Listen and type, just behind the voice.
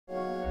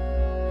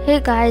Hey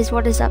guys,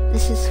 what is up?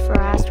 This is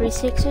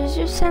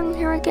Faraz36. I'm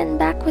here again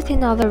back with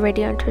another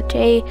video, and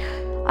today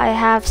I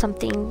have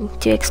something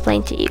to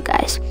explain to you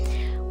guys.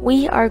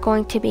 We are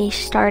going to be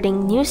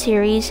starting new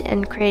series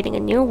and creating a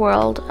new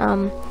world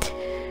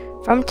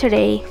from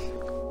today,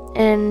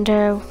 and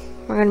we're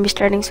going to be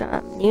starting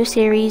some new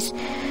series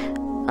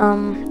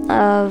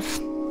of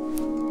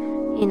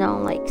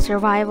like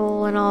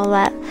survival and all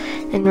that,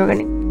 and we're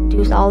going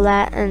to do all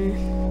that,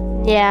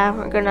 and yeah,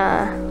 we're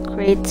gonna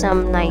create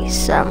some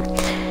nice homes.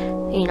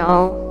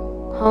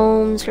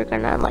 We're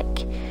gonna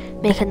like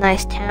make a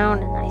nice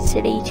town, a nice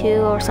city too,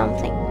 or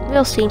something.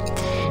 We'll see.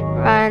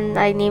 And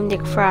I named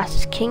it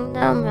Frost's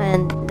Kingdom,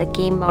 and the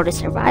game mode is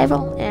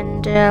survival,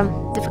 and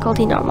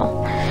difficulty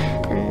normal.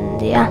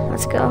 And yeah,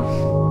 let's go.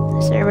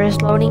 The server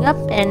is loading up,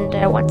 and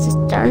once it's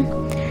done,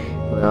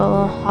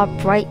 we'll hop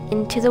right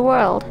into the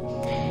world.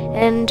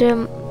 And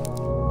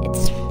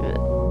it's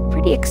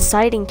pretty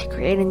exciting to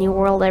create a new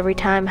world every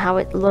time, how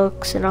it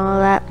looks and all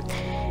that.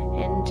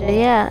 And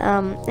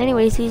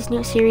anyways, these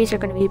new series are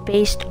going to be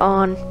based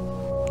on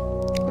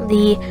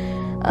the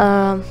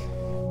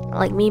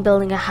like me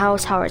building a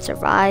house, how I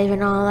survive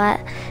and all that.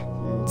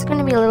 It's going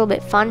to be a little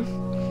bit fun.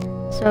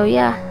 So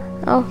yeah.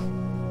 Oh,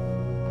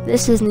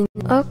 this is new.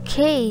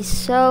 Okay,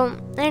 so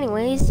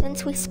anyways,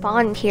 since we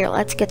spawned here,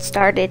 let's get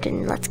started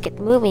and let's get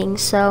moving.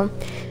 So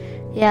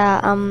yeah,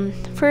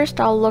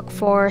 first I'll look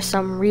for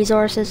some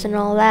resources and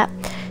all that.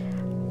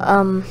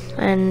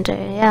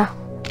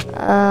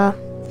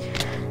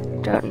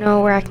 Don't know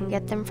where I can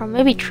get them from.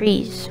 Maybe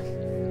trees.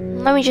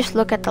 Let me just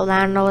look at the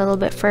land a little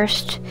bit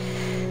first.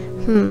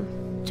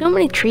 So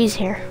many trees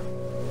here.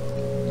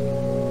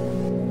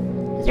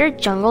 Is there a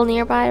jungle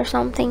nearby or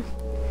something?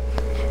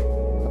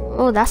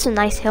 Oh, that's a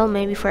nice hill,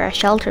 maybe for a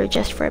shelter,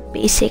 just for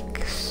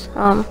basics.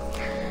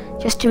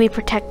 Just to be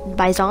protected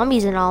by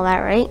zombies and all that,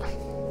 right?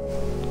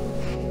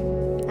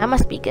 That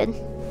must be good.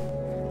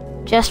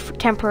 Just for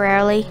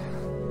temporarily,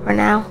 for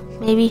now,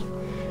 maybe.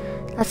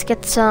 Let's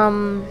get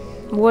some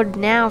wood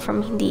now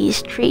from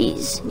these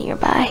trees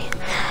nearby.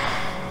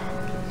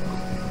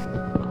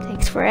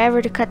 Takes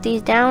forever to cut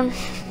these down.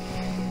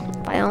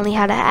 If I only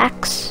had an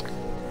axe.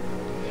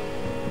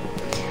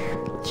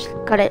 Just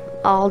cut it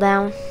all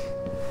down.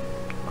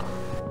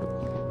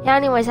 Yeah,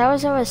 anyways,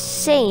 as I was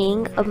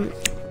saying,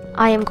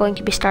 I am going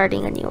to be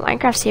starting a new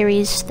Minecraft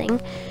series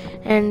thing.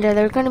 And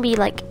they're going to be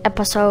like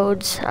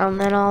episodes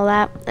and all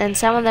that, and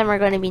some of them are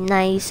going to be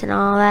nice and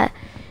all that.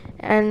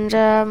 And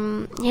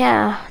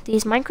yeah,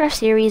 these Minecraft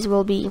series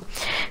will be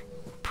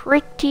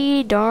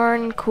pretty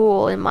darn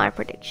cool in my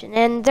prediction,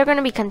 and they're going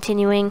to be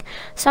continuing.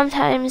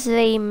 Sometimes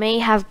they may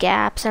have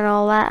gaps and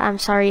all that. I'm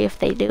sorry if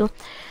they do,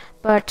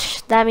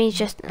 but that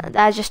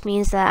just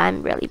means that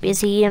I'm really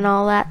busy and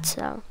all that.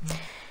 So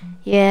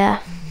yeah.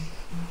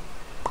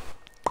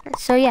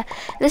 So yeah,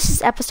 this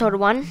is episode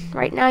 1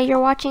 right now you're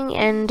watching,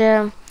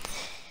 and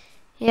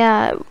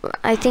yeah,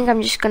 I think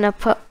I'm just gonna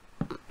put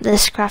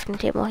this crafting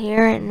table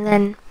here, and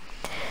then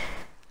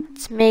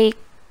let's make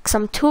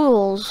some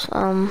tools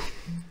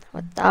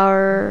with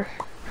our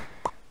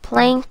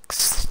planks,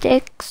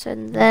 sticks,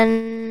 and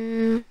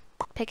then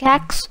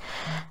pickaxe,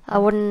 a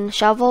wooden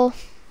shovel,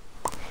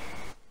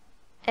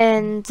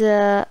 and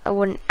a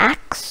wooden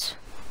axe,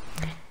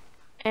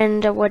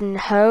 and a wooden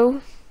hoe.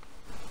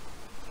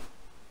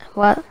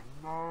 What?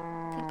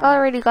 I think I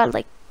already got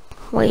I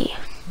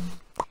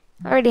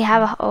already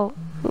have a, oh,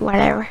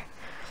 whatever.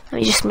 Let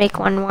me just make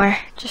one more,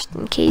 just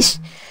in case.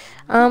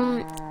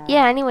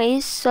 Yeah,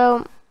 anyways,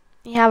 so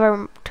we have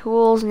our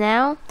tools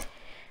now.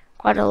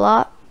 Quite a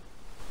lot.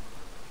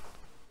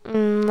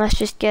 Let's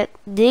just get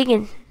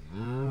digging.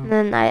 And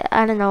then,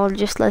 I don't know,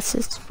 let's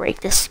just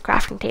break this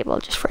crafting table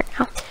just for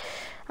now.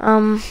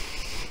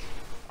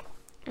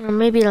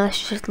 Maybe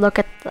let's just look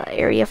at the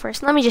area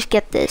first. Let me just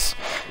get this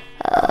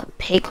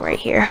pig right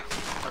here.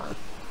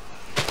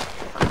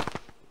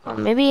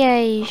 Maybe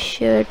I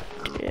should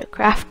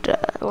craft a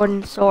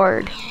wooden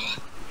sword.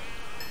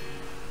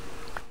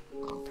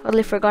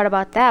 Totally forgot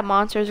about that.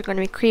 Monsters are going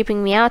to be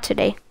creeping me out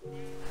today.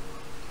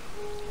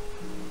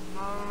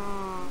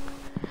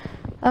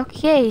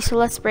 Okay, so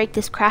let's break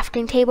this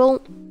crafting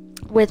table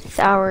with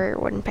our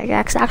wooden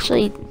pickaxe.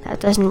 Actually, that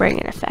doesn't bring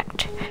an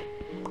effect.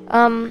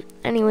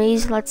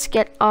 Anyways, let's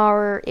get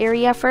our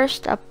area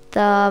first up the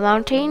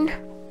mountain.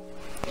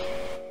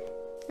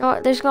 No,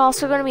 there's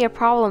also going to be a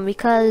problem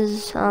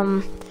because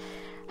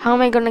how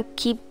am I going to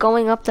keep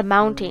going up the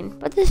mountain?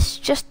 But this is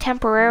just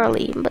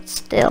temporarily, but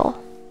still.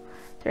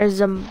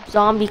 There's a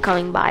zombie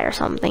coming by or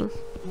something.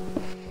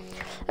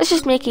 Let's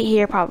just make it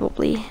here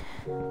probably.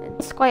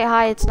 It's quite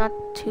high, it's not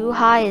too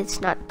high,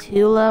 it's not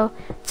too low.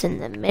 It's in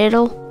the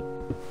middle.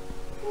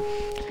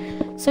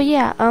 So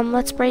yeah,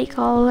 let's break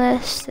all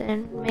this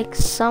and make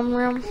some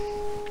room.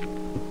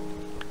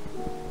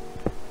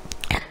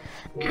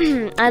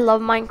 I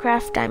love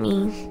Minecraft. I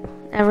mean,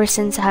 ever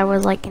since I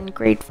was like in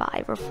grade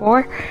 5 or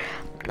 4,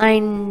 I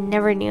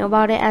never knew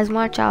about it as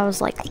much. I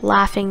was like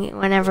laughing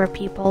whenever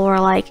people were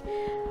like,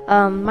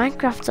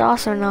 Minecraft's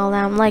awesome and all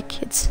that. I'm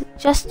like, it's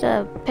just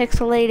a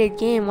pixelated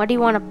game. What do you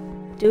want to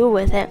do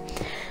with it.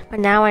 But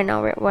now I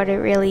know what it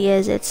really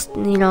is. It's,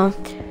 you know,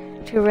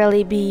 to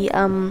really be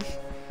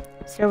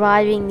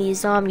surviving these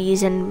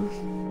zombies and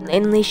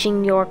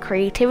unleashing your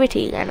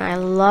creativity. And I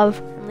love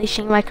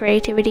unleashing my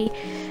creativity.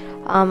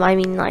 I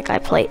mean, like, I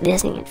play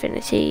Disney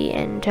Infinity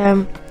and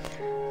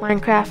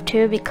Minecraft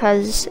too,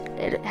 because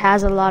it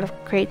has a lot of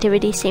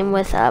creativity. Same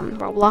with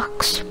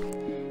Roblox.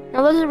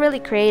 Now those are really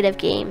creative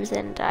games,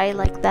 and I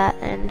like that.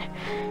 And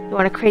you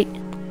want to create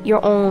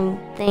your own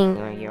thing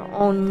or your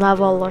own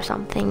level or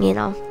something, you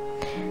know.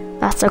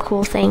 That's a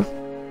cool thing.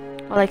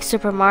 Or like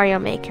Super Mario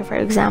Maker, for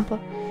example.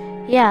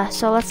 Yeah,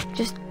 so let's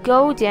just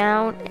go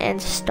down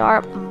and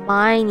start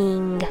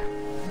mining.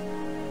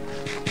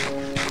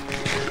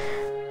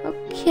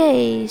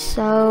 Okay,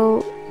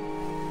 so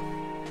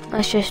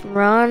let's just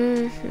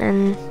run.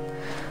 And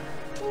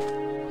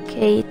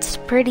okay, it's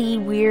pretty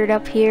weird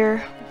up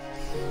here.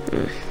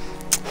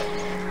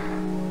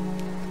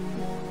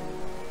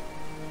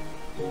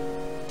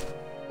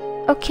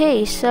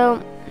 Okay,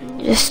 so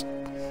just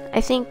I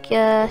think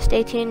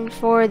stay tuned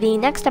for the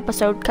next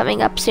episode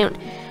coming up soon.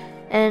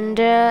 And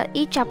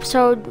each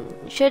episode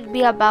should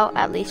be about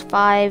at least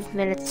 5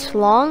 minutes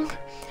long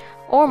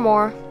or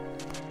more.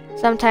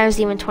 Sometimes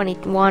even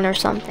 21 or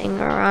something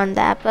around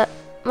that, but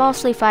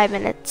mostly 5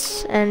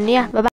 minutes. And yeah, bye-bye.